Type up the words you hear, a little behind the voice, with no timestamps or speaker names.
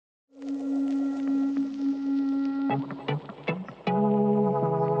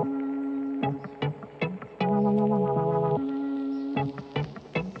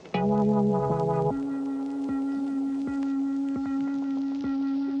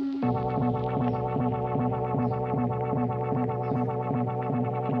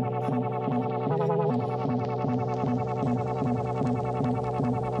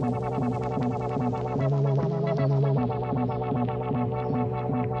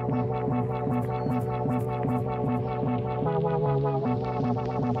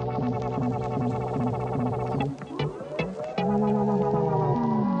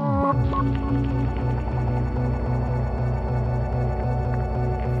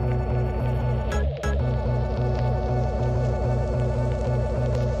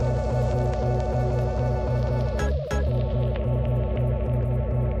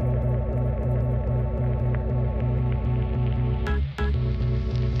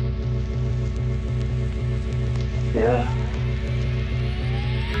Yeah.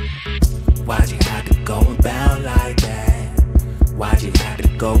 Why'd you have to go and bound like that? Why'd you have to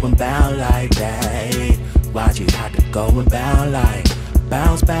go and bound like that? Why'd you have to go and bound like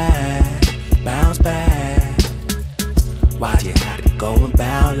bounce back, bounce back? Why'd you have to go and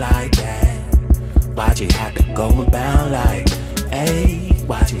bound like that? Why'd you have to go and bound like, hey?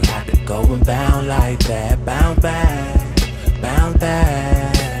 Why'd you have to go and bound like that? Bounce back, bounce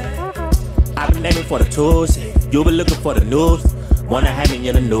back. I've been aiming for the tools, you been looking for the news. Wanna have me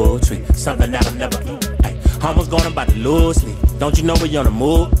in a new tree, something that I'll never eat. Ay, almost gone about to lose me. Don't you know we on the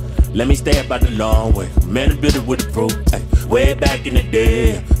move? Let me stay about the long way. Man, I'm building with the proof. Ay, way back in the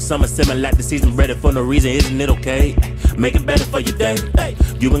day, summer simmering like the season, ready for no reason. Isn't it okay? Ay, make it better for your day. Ay,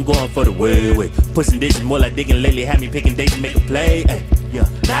 you been going for the way. Pushing dishes more like digging lately. Had me picking dates to make a play. Ay, yeah,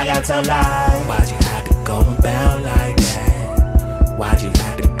 now I got time life. Why'd you have to go and bound like that? Why'd you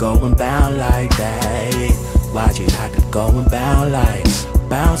have to go and bound like that? Why'd you have to go and bound like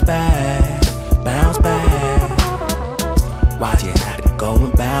bounce back, bounce back? Why'd you have to go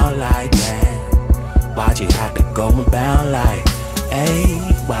and bound like that? Why'd you have to go and bound like, hey?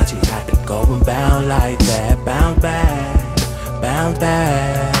 Why'd you have to go and bound like that? Bounce back, bounce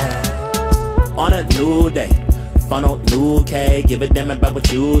back. On a new day, funnel new K, give a damn about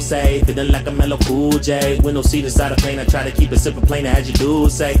what you say. Feeling like a mellow cool J. Window seat inside a plane, I try to keep it simple plain as you do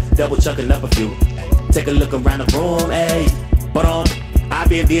say. Double chucking up a few. Take a look around the room, ayy. But I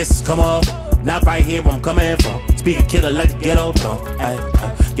be in this, come on. Not right here where I'm coming from. Speaking killer like the ghetto from,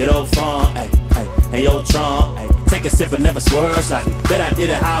 ayy. Ghetto from, ayy. Hey yo, Trump, ayy. Take a sip and never swerve like it. Bet I did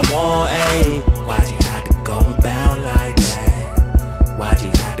it how I want, ayy. Why'd you have to go and bound like that? Why'd you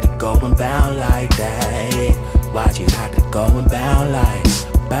have to go and bound like that? Why'd you have to go and bound like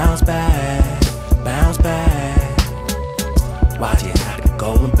bounce back, bounce back? Why'd you have to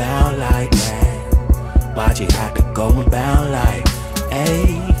go and bound like that? Why'd you have to go and bound like,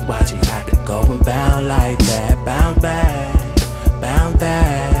 hey? Why'd you have to go and bound like that? Bounce back, bounce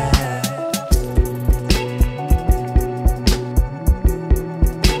back.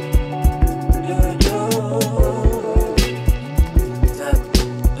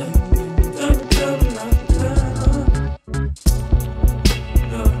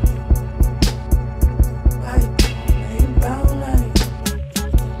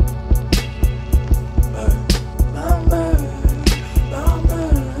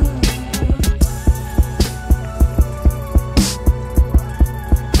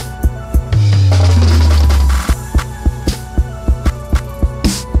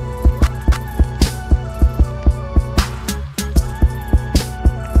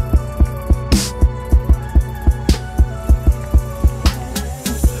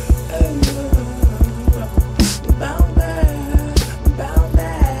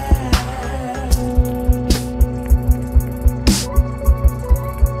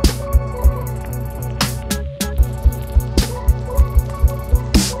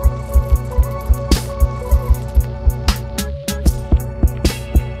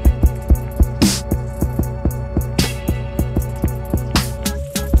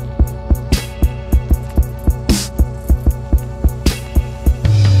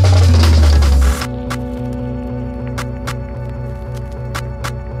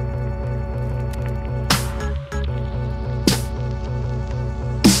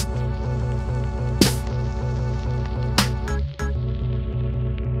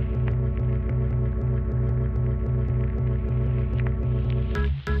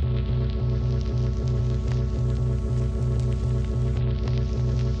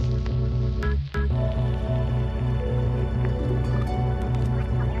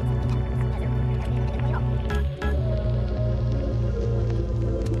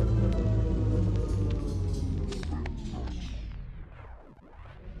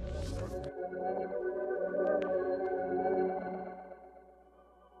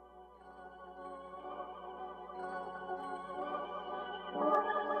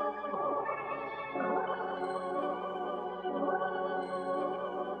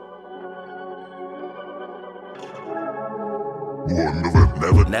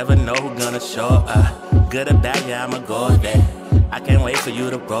 Never know who gonna show up. Good or bad, yeah, I'ma go there. I can't wait for you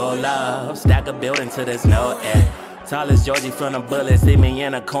to roll up. Stack a building till there's no air. Tall as Georgie from the bullets. See me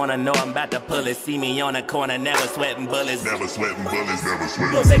in a corner, know I'm about to pull it. See me on the corner, never sweating bullets. Never sweating bullets, never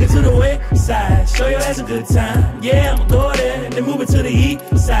sweating. Gonna take it to the west side, show you ass a good time. Yeah, I'ma go there, then move it to the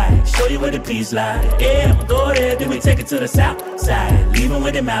east side. Show you where the peace lie. Yeah, I'ma go there, then we take it to the south side. Leave 'em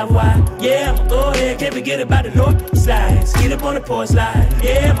with their mouth wide. Yeah, I'ma go there, can't forget about the north side. Skeet up on the porch slide.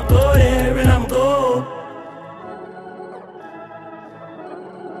 Yeah, I'ma go there, and I'ma go.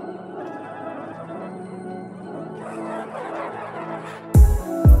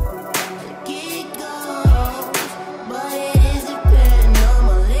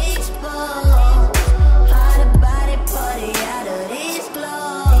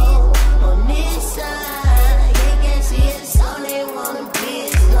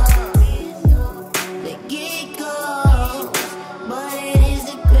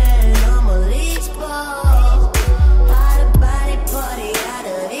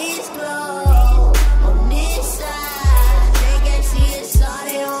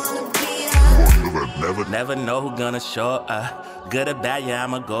 Never know who gonna show up. Good or bad, yeah,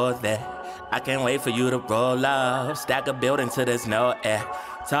 I'ma go there. I can't wait for you to roll up. Stack a building till there's no air.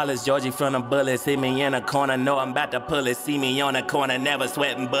 Tall as Georgie from the bullets. See me in a corner, know I'm about to pull it. See me on the corner, never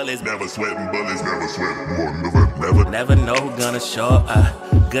sweating bullets. Never sweating bullets, never sweating. Never know who gonna show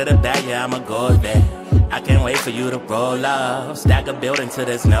up. Good or bad, yeah, I'ma go there. I can't wait for you to roll up. Stack a building till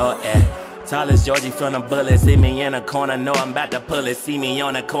there's no air. Tall as Georgie from the bullets. See me in a corner, know I'm about to pull it. See me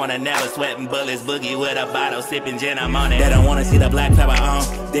on the corner, never sweating bullets. Boogie with a bottle, sipping gin, I'm on it. They don't wanna see the black pepper on.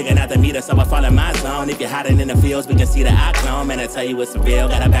 Digging out the meter, so I fall in my zone. If you're hiding in the fields, we can see the eye clone. Man, I tell you it's real,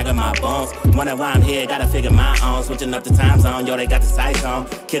 got a bag of my bones. Wonder why I'm here, gotta figure my own. Switching up the time zone, yo, they got the sights on.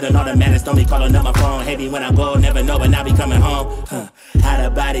 Killing all the madness, don't be calling up my phone. Hate me when I go, never know, but now be coming home. Out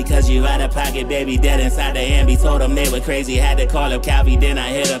of body, cause you out of pocket, baby, dead inside the ambi. Told them they were crazy, had to call up Calvi. Then I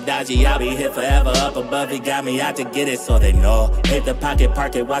hit up Dodgy, I'll be here forever. Up above it, got me out to get it so they know. Hit the pocket,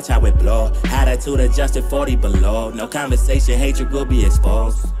 park it, watch how it blow. Attitude adjusted 40 below. No conversation, hatred will be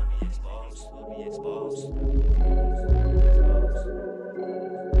exposed.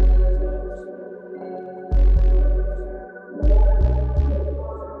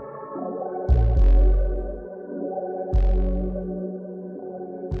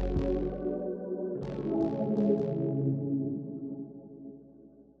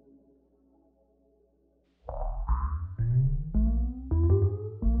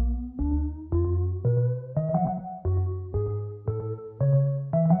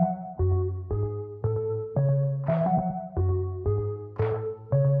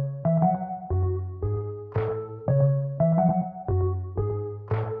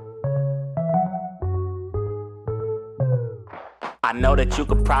 I know that you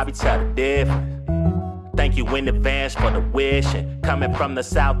could probably tell the difference. Thank you in advance for the wishing. Coming from the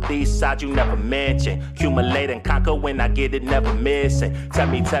southeast side, you never mention. Accumulate and conquer when I get it, never missing. Tell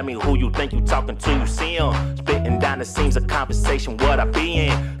me who you think you talking to, you see 'em. Spitting down the seams of conversation, what I be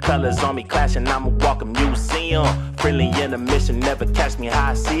in. Colors on me clashing, I'm a walking museum. Friendly in the mission, never catch me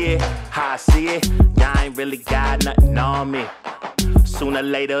how I see it. How I see it, y'all ain't really got nothing on me. Sooner or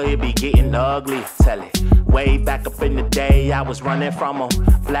later, it be getting ugly, tell it. Way back up in the day, I was running from 'em.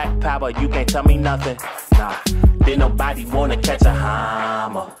 Black power, you can't tell me nothing. Nah, didn't nobody wanna catch a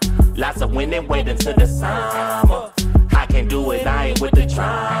hammer. Lots of women waiting till the summer. I can't do it, I ain't with the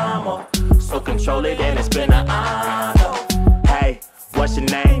drama. So control it and it's been an honor. Hey, what's your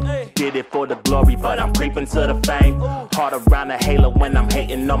name? Did it for the glory, but I'm creeping to the fame. Heart around the halo when I'm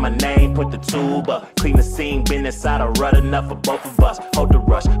hating on my name. Put the tube up, clean the scene, been inside a rut enough for both of us. Hold the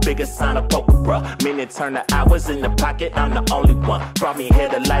rush, bigger sign of poker, bruh. Minute turn the hours in the pocket, I'm the only one. Brought me here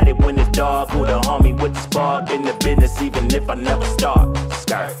to light it when it's dark. Who the homie with the spark in the business, even if I never start.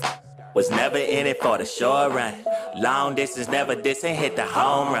 Skirt. Was never in it for the short run. Long distance, never dissing, hit the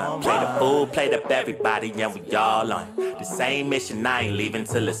home run. Play the fool, played up everybody, and we all on the same mission. I ain't leaving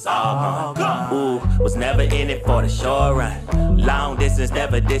till it's all gone. Ooh, was never in it for the short run. Long distance,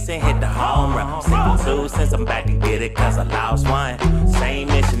 never dissing, hit the home run. Single two since I'm back to get it, cause I lost one. Same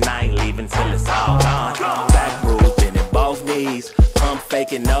mission, I ain't leaving till it's all gone. Back rules, been in both knees. Pump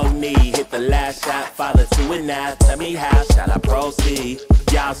faking, no need. Hit the last shot, follow to it now. Tell me how shall I proceed?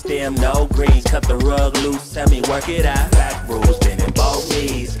 Y'all stem, no greens, cut the rug loose, tell me work it out. Back rules, been in both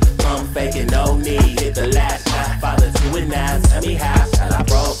knees. Pump faking, no need. Hit the last shot, follow to it now. Tell me how shall I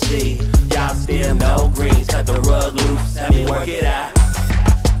proceed? Y'all stem, no greens, cut the rug loose, tell me work it out.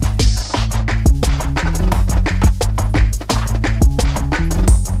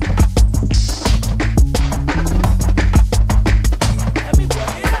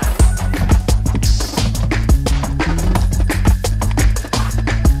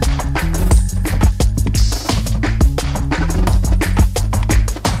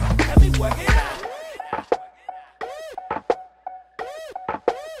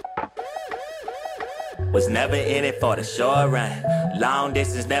 never in it for the short run. Long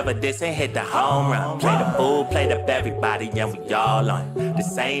distance, never dissing, hit the home run. Play the fool, played up everybody, and we all on the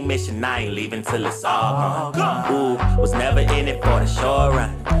same mission. I ain't leaving till it's all gone. Ooh, was never in it for the short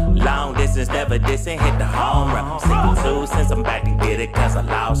run. Long distance, never dissing, hit the home run. Single two since I'm back to get it, cause I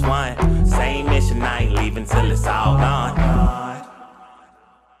lost one. Same mission, I ain't leaving till it's all gone.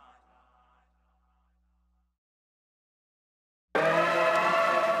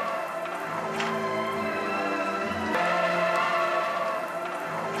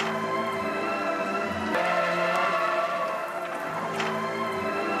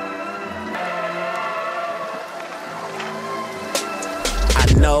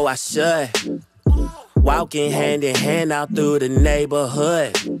 Know I should walking hand in hand out through the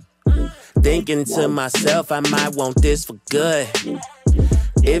neighborhood, thinking to myself I might want this for good.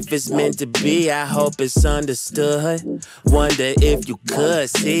 If it's meant to be, I hope it's understood. Wonder if you could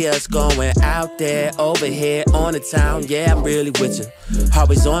see us going out there, over here on the town. Yeah, I'm really with you.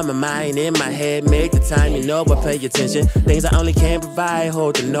 Always on my mind, in my head. Make the time, you know I pay attention. Things I only can provide,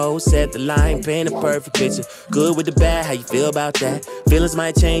 hold the nose, set the line, paint a perfect picture. Good with the bad, how you feel about that? Feelings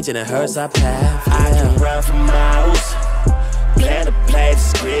might change and it hurts our path. Yeah. I can run for miles, plan to play the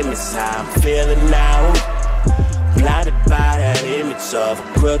scrimmage, how I'm feeling now. Blinded by that image of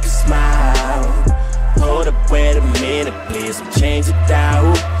a crooked smile. Hold up, wait a minute, please, change it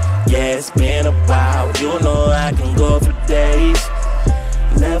out. Yeah, it's been a while, you know I can go for days.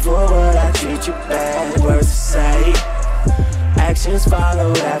 Never would I treat you bad, words to say. Actions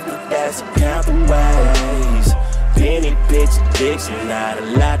followed after that, so count the ways. Penny bitch addiction, not a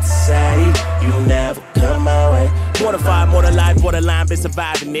lot to say. You never come my way. More than five, more than life, borderline, been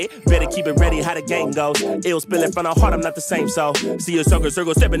surviving it. Better keep it ready, how the game goes. Ill spilling from the heart, I'm not the same, so see a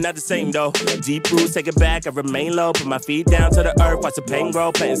circle, stepping, not the same though. Deep roots, take it back, I remain low. Put my feet down to the earth, watch the pain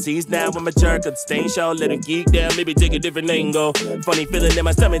grow. Planting seeds now with my jerk, of the stain show. Let it geek down, maybe take a different angle. Funny feeling in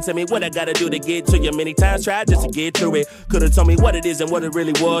my stomach, tell me what I gotta do to get to you. Many times tried just to get through it. Could've told me what it is and what it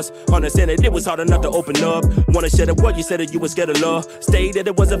really was. Understand that it was hard enough to open up. Wanna share the word, you said that you were scared of love. Stayed that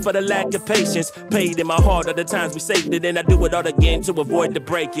it wasn't for the lack of patience. Paid in my heart all the times we saved it, and I do it all again to avoid the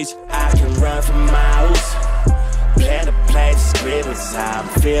breakage. I can run for miles, plan to play the scrimmage, how I'm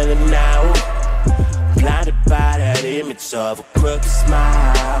feeling now. Blinded by that image of a crooked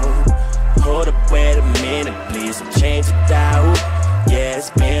smile. Hold up, wait a minute, please, change it out. Yeah, it's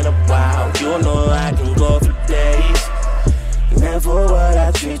been a while, you know I can go for days. Never would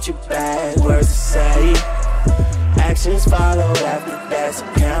I treat you bad, words to say. Actions followed after that, so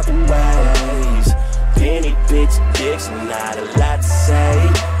count the ways. Penny bitch addiction, not a lot to say.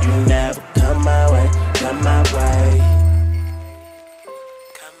 You never come my way, come my way.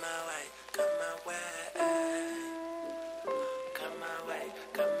 Come my way, come my way. Come my way,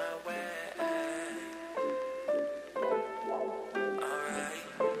 come my way. Alright.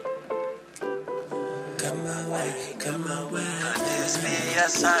 Come my way, come my way. This be a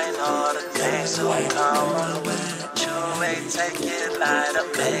sign all the things will come. True way, take it light up,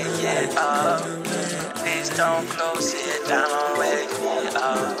 make it up. Please don't close it down, wake me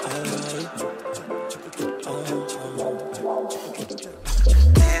up.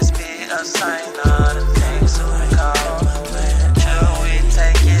 This be a sign of the things will come. True way,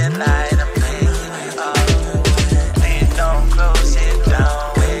 take it light up, make it up. Please don't close it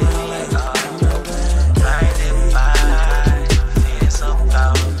down, wake me up. Blinded by fears of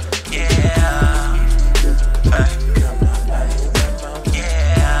love, yeah.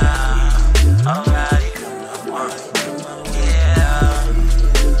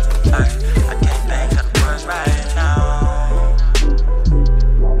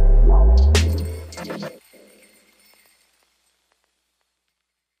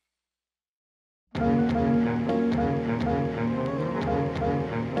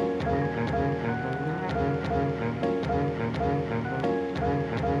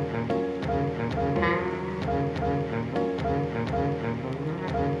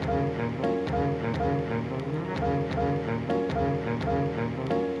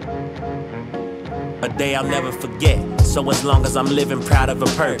 A day I'll never forget, so as long as I'm living proud of a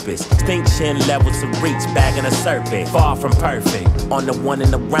purpose. Extinction levels to reach, bagging a serpent. Far from perfect, on the one in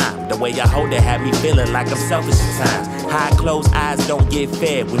the rhyme. The way I hold it had me feeling like I'm selfish at times. High closed eyes don't get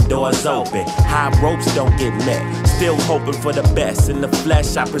fed when doors open. High ropes don't get met. Still hoping for the best. In the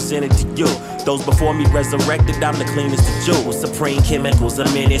flesh I presented to you. Those before me resurrected, I'm the cleanest of jewels. Supreme chemicals, a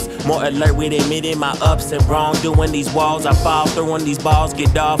menace. More alert with admitting my ups and wrongdoing. These walls I fall through on these balls.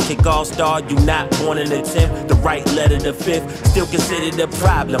 Get off, kick off, start. You not born an attempt. The right letter, the fifth. Still considered a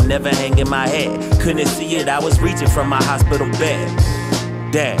problem, never hanging my head. Couldn't see it, I was reaching from my hospital bed.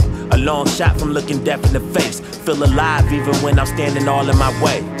 Damn, a long shot from looking death in the face. Feel alive even when I'm standing all in my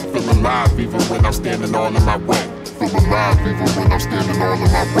way. Feel alive even when I'm standing all in my way. Feel alive even when I'm standing all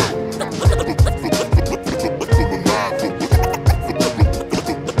in my way. Feel alive, feel alive,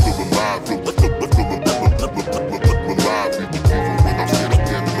 feel alive even when I'm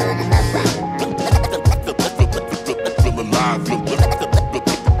standing all in my way. Feel alive,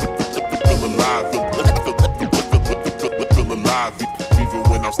 feel alive, feel alive even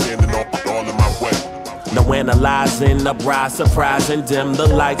when I'm standing all in my way. No analyzing, uprise, surprising, dim the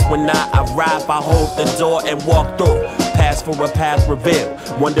lights. When I arrive, I hold the door and walk through. Pass for a path revealed.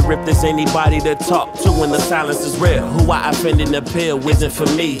 Wonder if there's anybody to talk to when the silence is real. Who I offend and appeal isn't for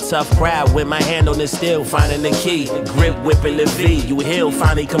me. Tough crowd with my hand on the steel, finding the key. Grip whipping the V, you heal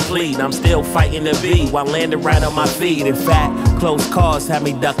finally complete. I'm still fighting the B while landing right on my feet. In fact, close calls have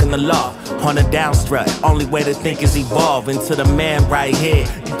me ducking the law. On a downstrut, only way to think is evolve into the man right here.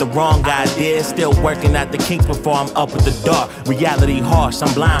 Get the wrong idea, still working at the kinks before I'm up with the dark. Reality harsh,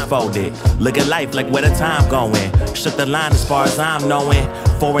 I'm blindfolded. Look at life like where the time going. Shut the line as far as I'm knowing.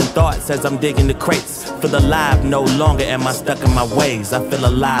 Foreign thoughts as I'm digging the crates. Feel alive, no longer am I stuck in my ways. I feel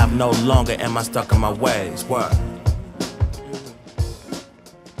alive, no longer am I stuck in my ways. What?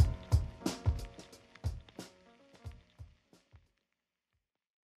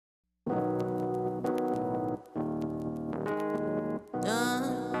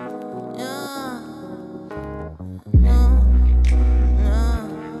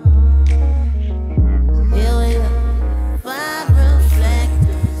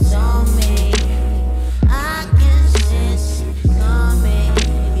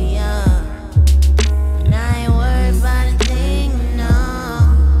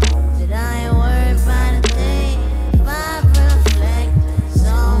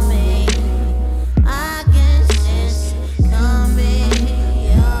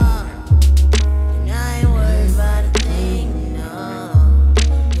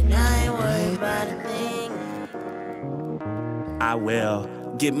 I will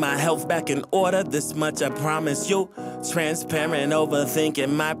get my health back in order, this much I promise you. Transparent overthinking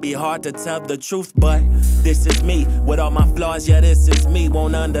might be hard to tell the truth, but this is me, with all my flaws, yeah this is me.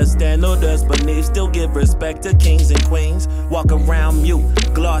 Won't understand no dust beneath, still give respect to kings and queens. Walk around mute,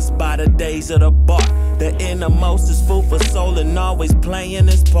 glossed by the days of the bar. The innermost is food for soul and always playing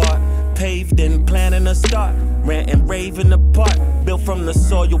its part. Paved and planning a start, rant and raving apart. Built from the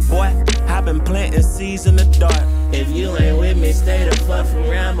soil, boy, I've been planting seeds in the dark. If you ain't with me, stay the fuck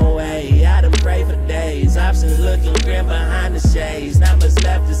from away. I done prayed for days, options looking grim behind the shades. Not much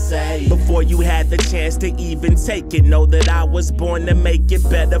left to say. Before you had the chance to even take it, know that I was born to make it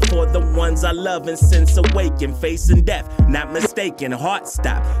better for the ones I love. And since awakened, facing death, not mistaken. Heart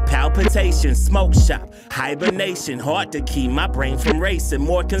stop, palpitation, smoke shop, hibernation. Hard to keep my brain from racing.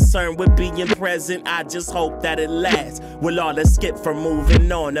 More concerned with being present, I just hope that it lasts. Will all the skip from moving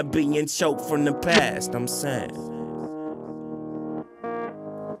on to being choked from the past, I'm saying.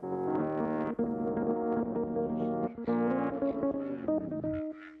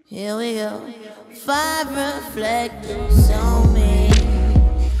 Here we go. 5 reflectors on me.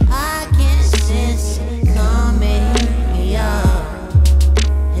 I can sense it coming, yeah.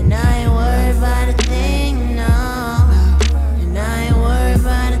 And I ain't worried about a thing, no. And I ain't worried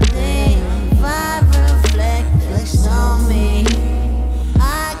about a thing. 5 reflectors on me.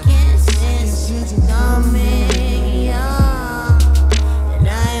 I can sense it coming, yeah. And I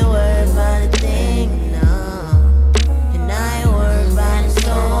ain't worried about a thing, no. And I ain't worried about it,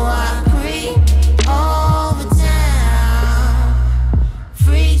 so I creep over town.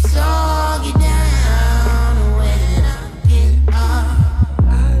 Freaks all get down when I get up.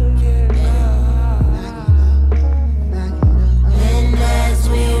 And as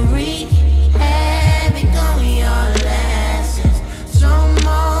we wreak havoc on your lessons, slow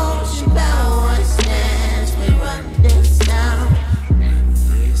motion about what stands. We run this town.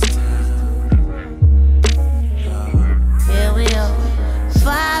 Here we go.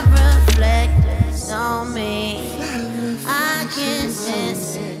 5 reflectors on me. I can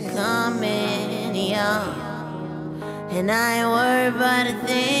sense it coming, yeah. And I ain't worried about a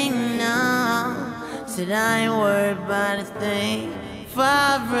thing, no. Said I ain't worried about a thing.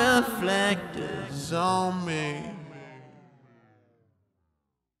 5 reflectors on me.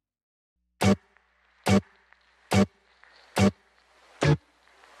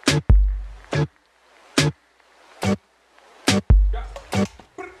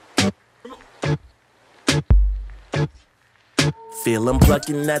 Feel I'm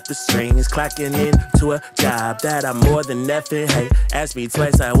plucking at the strings, clocking into a job that I more than effing hate. Ask me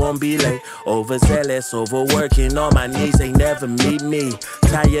twice, I won't be late. Overzealous, overworking, on my knees, they never meet me.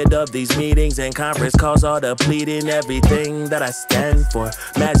 Tired of these meetings and conference calls, all the pleading, everything that I stand for.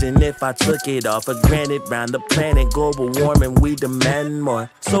 Imagine if I took it all for granted. Round the planet, global warming, we demand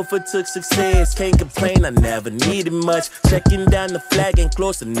more. So for took success, can't complain, I never needed much. Checking down the flag ain't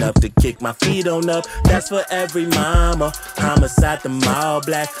close enough to kick my feet on up. That's for every mama. Homicide them all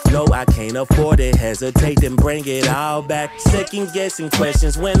black. No, I can't afford it. Hesitate, then bring it all back. Second guessing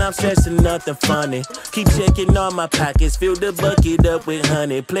questions when I'm stressing, nothing funny. Keep checking all my pockets, fill the bucket up with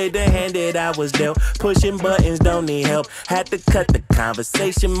honey. Play the hand that I was dealt. Pushing buttons, don't need help. Had to cut the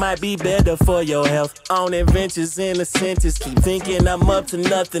conversation, might be better for your health. On adventures in a sentence, keep thinking I'm up to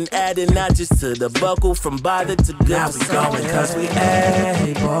nothing. Adding notches to the buckle from bother to good. Now we going cause we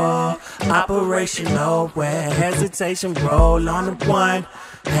able, operational, where hesitation roll on the one,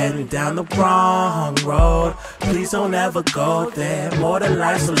 heading down the wrong road. Please don't ever go there, more than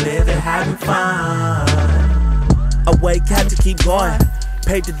life, so live it, having fun. Awake, had to keep going.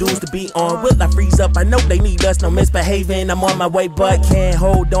 Paid the dues to be on. Will I freeze up? I know they need us. No misbehaving. I'm on my way, but can't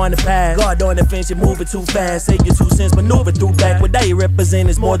hold on the path. Guard on the fence, you're moving too fast. Say your 2 cents, maneuver through back. What they represent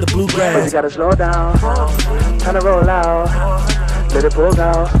is more the bluegrass. But you gotta slow down, time to roll out, let it pull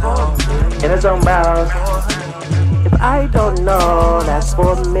out, in its own bounds. If I don't know, that's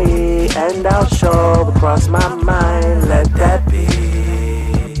for me, and I'll show across my mind. Let that be.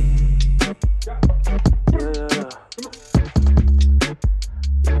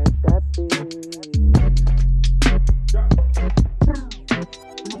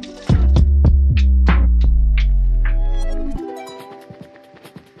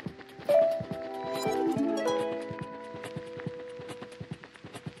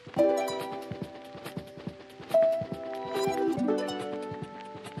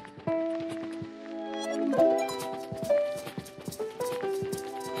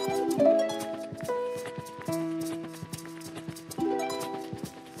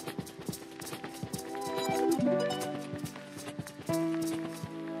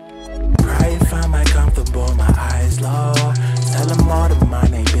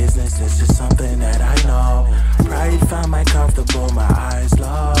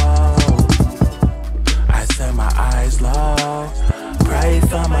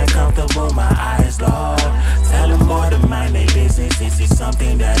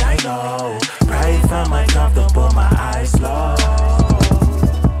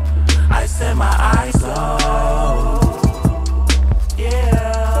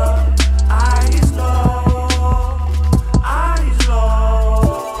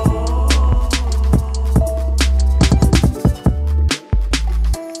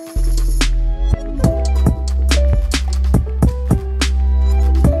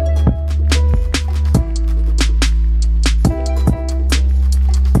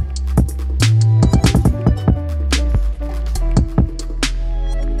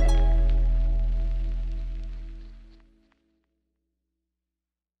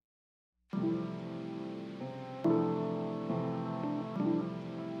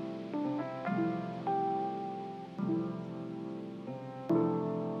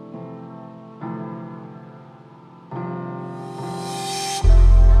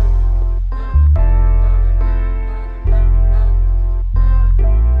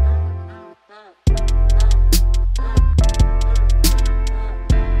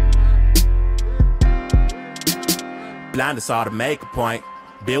 Blind us all to make a point.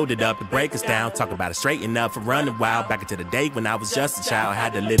 Build it up to break us down. Talk about it straight enough for running wild. Back into the day when I was just a child.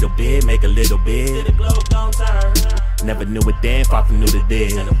 Had a little bit, make a little bit. Never knew it then, far from knew the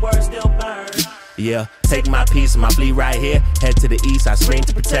did. Yeah, take my piece of my fleet right here. Head to the east, I scream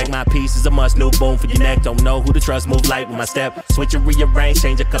to protect my peace. Is a must, new boom for your neck. Don't know who to trust, move light with my step. Switch and rearrange,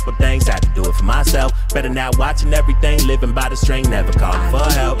 change a couple things. Had to do it for myself. Better now watching everything, living by the string, never calling for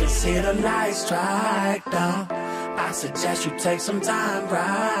help. You can see the light strike down. I suggest you take some time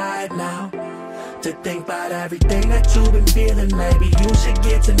right now to think about everything that you've been feeling. Maybe you should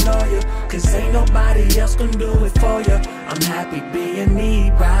get to know you, cause ain't nobody else gonna do it for you. I'm happy being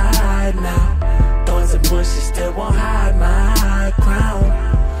me right now. Thorns and bushes still won't hide my crown.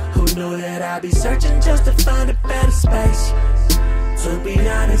 Who knew that I'd be searching just to find a better space? To be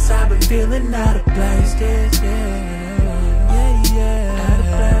honest, I've been feeling out of place. Yeah, yeah, yeah, yeah.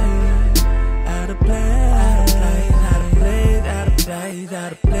 Out of place, out of place.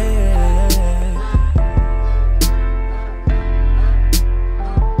 Out of place.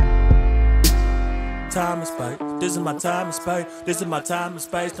 Time is fight. This is my time and space. This is my time and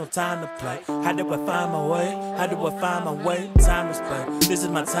space. No time to play. How do I find my way? How do I find my way? Time and space. This is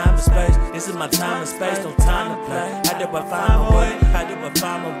my time and space. This is my time and space. No time to play. How do I find my way? How do I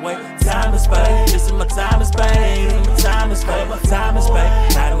find my way? Time and space. This is my time and space. Time and space. Time and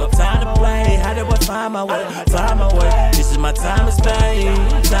space. Not enough time to play. How do I find my way? Find my way. This is my time and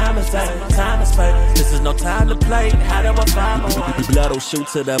space. Time and space. Time and space. This is no time to play. How do I find my way? Blood will shoot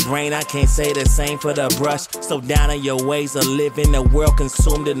to the brain. I can't say the same for the brush. So down in your ways of living, the world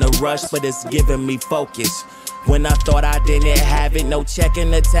consumed in a rush, but it's giving me focus. When I thought I didn't have it, no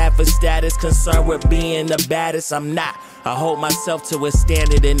checking the tab for status, concerned with being the baddest, I'm not. I hold myself to a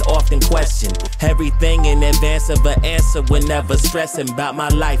standard and often question everything in advance of an answer, whenever stressing about my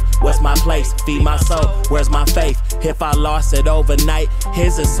life. What's my place? Feed my soul. Where's my faith? If I lost it overnight,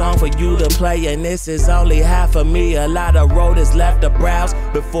 here's a song for you to play, and this is only half of me. A lot of road is left to browse.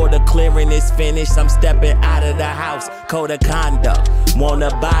 Before the clearing is finished, I'm stepping out of the house. Code of conduct. Won't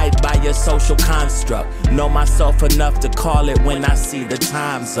abide by your social construct. Know myself enough to call it when I see the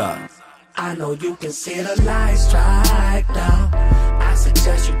time's up. I know you can see the lights strike down. I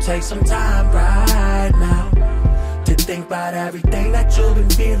suggest you take some time right now to think about everything that you've been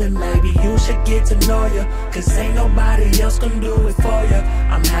feeling. Maybe you should get to know you, cause ain't nobody else gonna do it for you.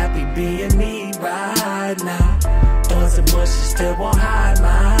 I'm happy being me right now. Thorns and bushes still won't hide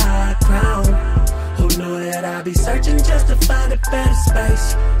my crown. Who knew that I'd be searching just to find a better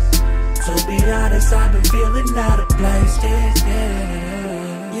space? To be honest, I've been feeling out of place.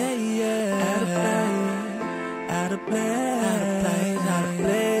 Out of place, out of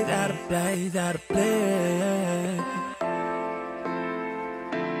place, out of place, out of place.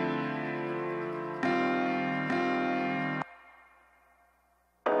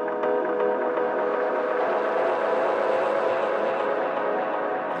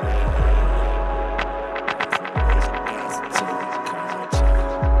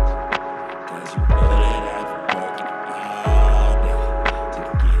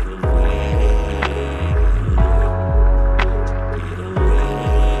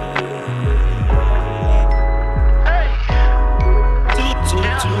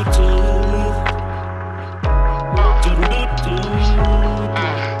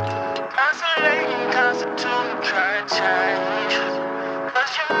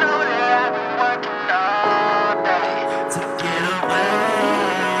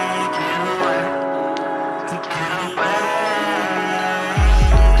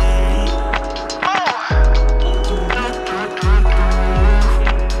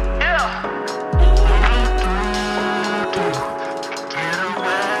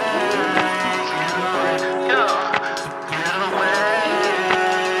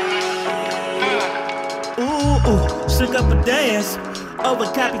 Shook up a dance, over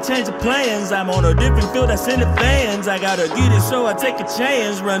copy, change of plans. I'm on a different field, that's in advance. I gotta get it, so I take a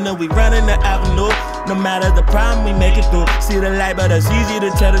chance. Running, we running the avenue. No matter the problem, we make it through. See the light, but it's easy to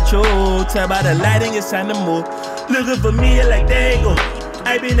tell the truth. Tell by the lighting, it's time to move. Looking for me, like there you go.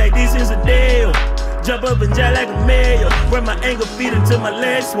 I been like this since a day. Jump up and jump like a mayo. Run my ankle feet until my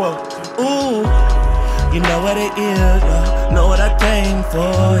legs swell. Ooh, you know what it is, know what I came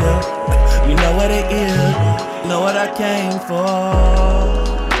for, yeah. You know what it is. Know what I came for.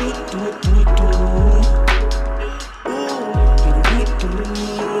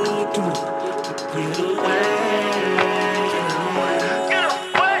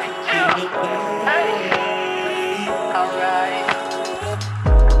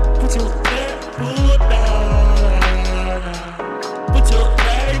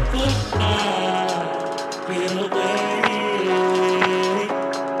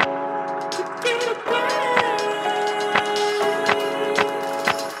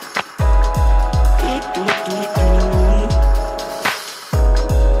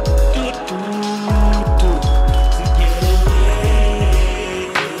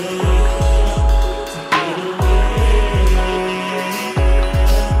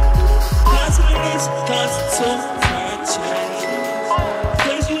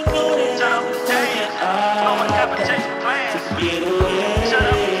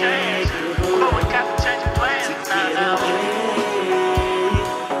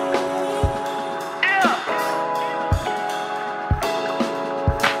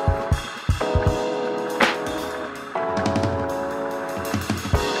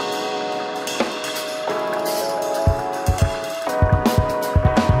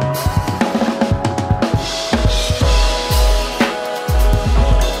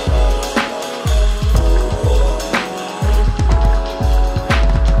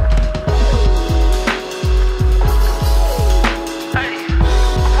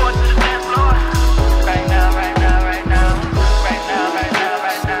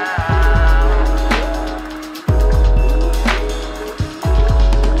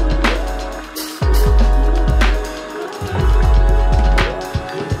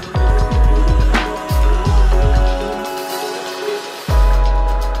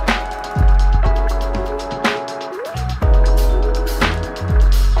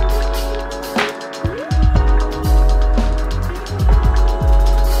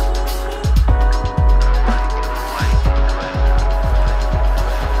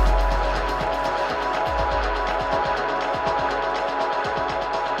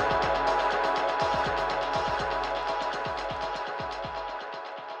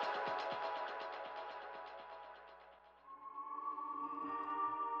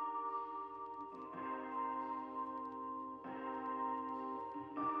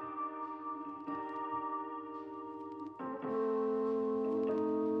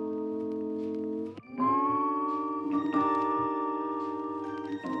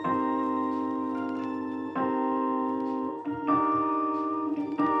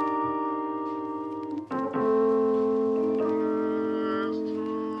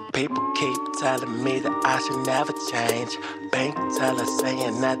 People keep telling me that I should never change. Bank teller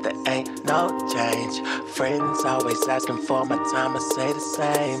saying that there ain't no change. Friends always asking for my time, I say the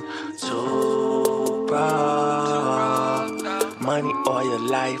same. Too broke. Money or your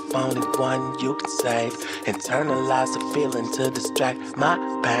life, only one you can save. Internalize the feeling to distract my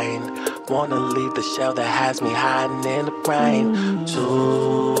pain. Wanna leave the shell that has me hiding in the rain.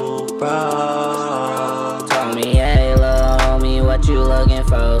 Too broke. Tell me, hey, little homie, what you looking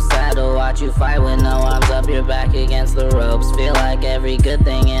for? Sad to watch you fight with no arms up your back against the ropes. Feel like every good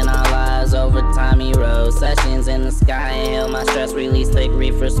thing in our lives over time erodes. Sessions in the sky, inhale my stress, release thick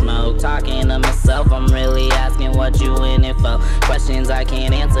reefer smoke. Talking to myself, I'm really asking what you in it for. Questions I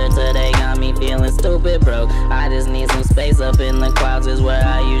can't answer today got me feeling stupid broke. I just need some space up in the clouds is where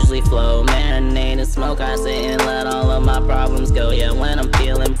I usually flow. Marinate and smoke, I sit and let all of my problems go. Yeah, when I'm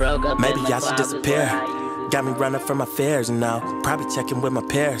feeling broke up maybe in the I should clouds disappear. Got me running from my fears now. Probably checking with my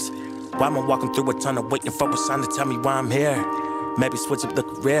peers. Why am I walking through a tunnel waiting for a sign to tell me why I'm here? Maybe switch up the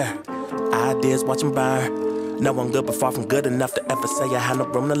career. Ideas watch them burn. No, I'm good but far from good enough to ever say I had no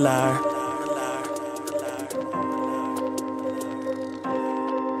room to learn.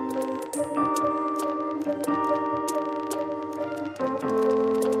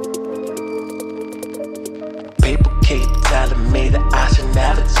 People keep telling me that I should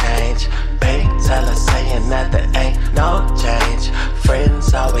never change. Bank teller saying that there ain't no change.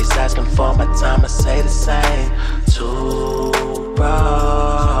 Friends always asking for my time, I say the same. Too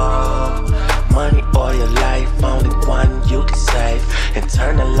broke. Money or your life, only one you can save.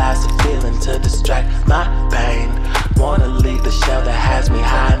 Internalize the feeling to distract my pain. Wanna leave the shell that has me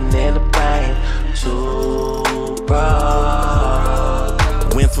hiding in the rain. Too broke.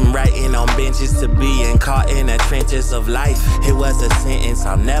 Went from writing on benches to being caught in the trenches of life. It was a sentence,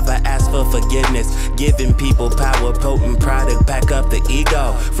 I'll never ask for forgiveness. Giving people power, potent product, pack up the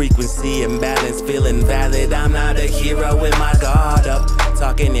ego. Frequency imbalance, feeling valid. I'm not a hero with my guard up.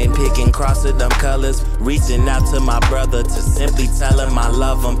 Talking and picking, crossing them colors. Reaching out to my brother to simply tell him I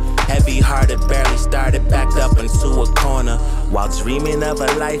love him. Heavy hearted, barely started, backed up into a corner. While dreaming of a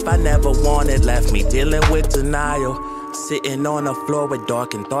life I never wanted, left me dealing with denial. Sitting on the floor with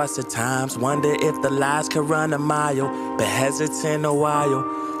darkened thoughts at times. Wonder if the lies could run a mile, but hesitant a while.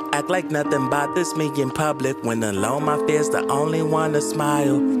 Act like nothing bothers me in public, when alone my fear's the only one to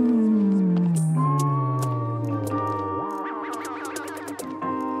smile.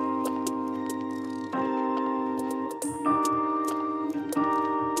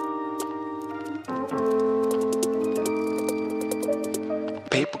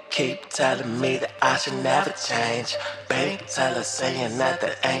 People keep telling me that I should never change. Bank teller saying that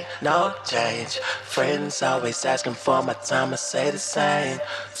there ain't no change. Friends always asking for my time, I say the same.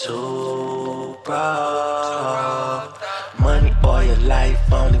 Too broke. Money or your life,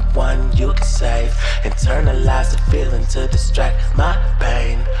 only one you can save. Internalize the feeling to distract my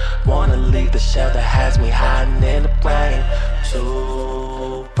pain. Wanna leave the shell that has me hiding in the rain.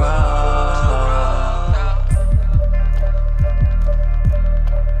 Too broke.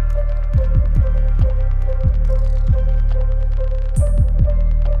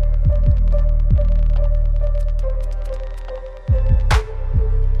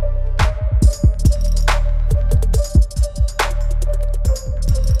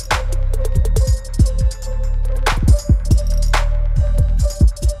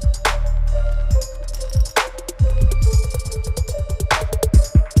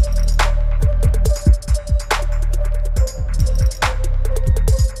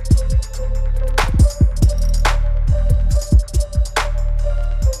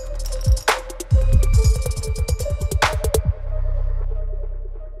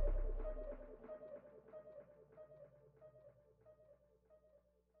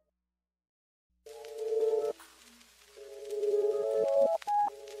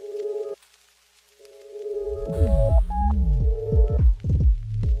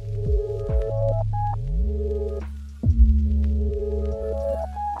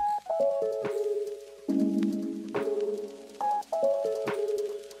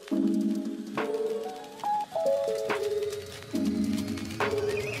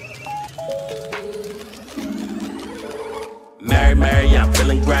 Mary, yeah, I'm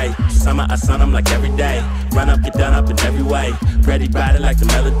feeling great. Summer, I sun, I'm like every day. Run up, get done up in every way. Ready, ride it like the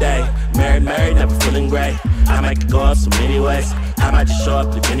melody. Mary, never feeling great. I might go up so many ways. I might just show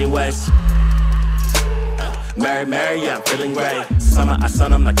up in anyways. Mary, yeah, I'm feeling great. Summer, I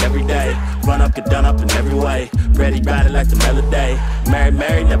sun, I'm like every day. Run up, get done up in every way. Ready, ride it like the melody.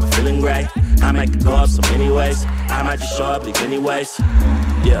 Mary, never feeling great. I might go up so many ways. I might just show up in anyways.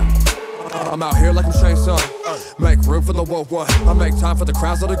 Yeah. I'm out here like I'm Shane Sun. Make room for the woke one. I make time for the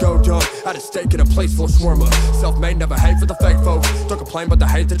crowds that go dumb. At a stake in a place full of shawarma. Self-made, never hate for the fake folks. Don't complain about the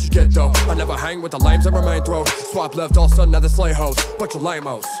hate that you get though. I never hang with the lames and remain throat. Swap left, all of a sudden now the slay hoes. Bunch of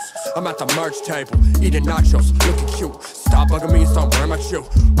lame-os. I'm at the merch table, eating nachos, looking cute. Stop bugging me and start wearing my shoe.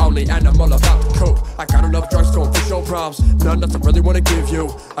 Only animal about the coop. I got enough drugs to fish your problems. None that I really wanna give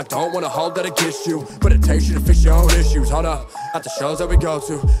you. I don't wanna hold that against you, but it takes you to fix your own issues. Hold up, at the shows that we go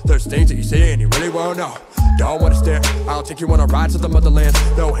to, there's things that you see and you really won't know. Don't wanna stare, I'll take you on a ride to the motherland.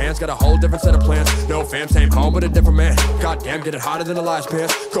 No hands, got a whole different set of plans. No fam, same home, but a different man. Goddamn, get it hotter than the last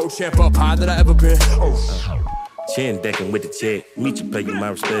pants. Go champ up higher than I ever been. Chin decking with the check, meet you, pay you my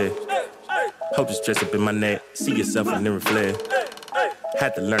respect. Hope the stress up in my neck, see yourself and then reflect.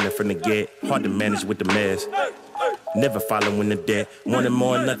 Had to learn it from the get, hard to manage with the mess. Never following the debt, wanted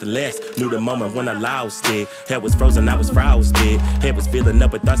more, nothing less. Knew the moment when I lost it. Head was frozen, I was frosted. Head was filling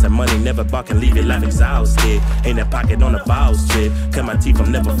up with thoughts that money never bought, can leave your life exhausted. Ain't that pocket on a ball strip, cut my teeth,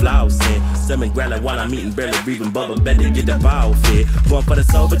 I'm never flossing. Stomach growling while I'm eating, barely breathing, bubble better get the ball fit. One for the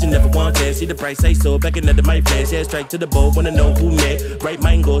soul, but you never want that. See the price, say so, back into my flash. Yeah, straight to the bowl, wanna know who met. Right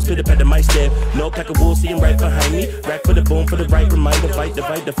mind goes, pit the my step. No pack of wolves, see him right behind me. Rack for the boom, for the right reminder. Fight the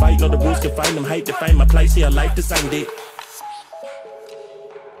fight, the fight, know the rules can find them. Hate to find my place, see a life designed it.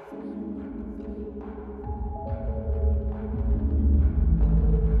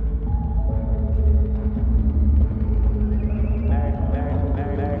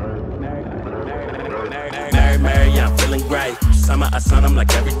 Great. Summer, I sun, I'm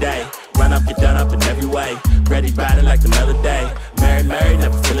like every day. Run up, get done up in every way. Ready, riding like the melody. Mary, Mary,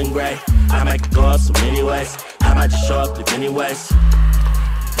 never feeling great. I might go up so many ways. I might just show up in many ways.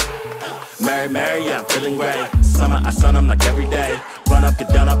 Mary, Mary, yeah, I'm feeling great. Summer, I sun, I'm like every day. Run up, get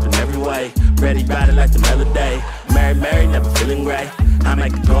done up in every way. Ready, riding like the melody. Mary, Mary, never feeling great. I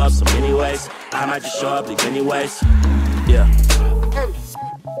might go up so many ways. I might just show up in many ways. Yeah.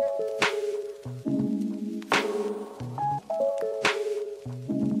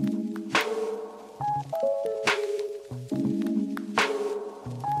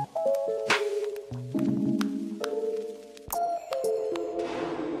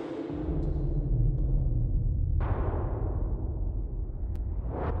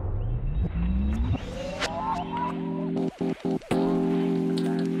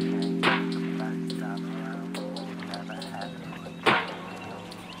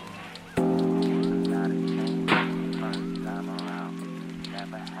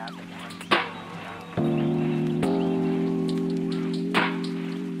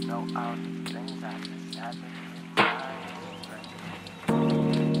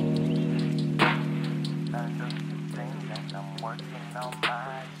 Working on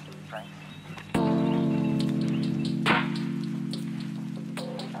my strength.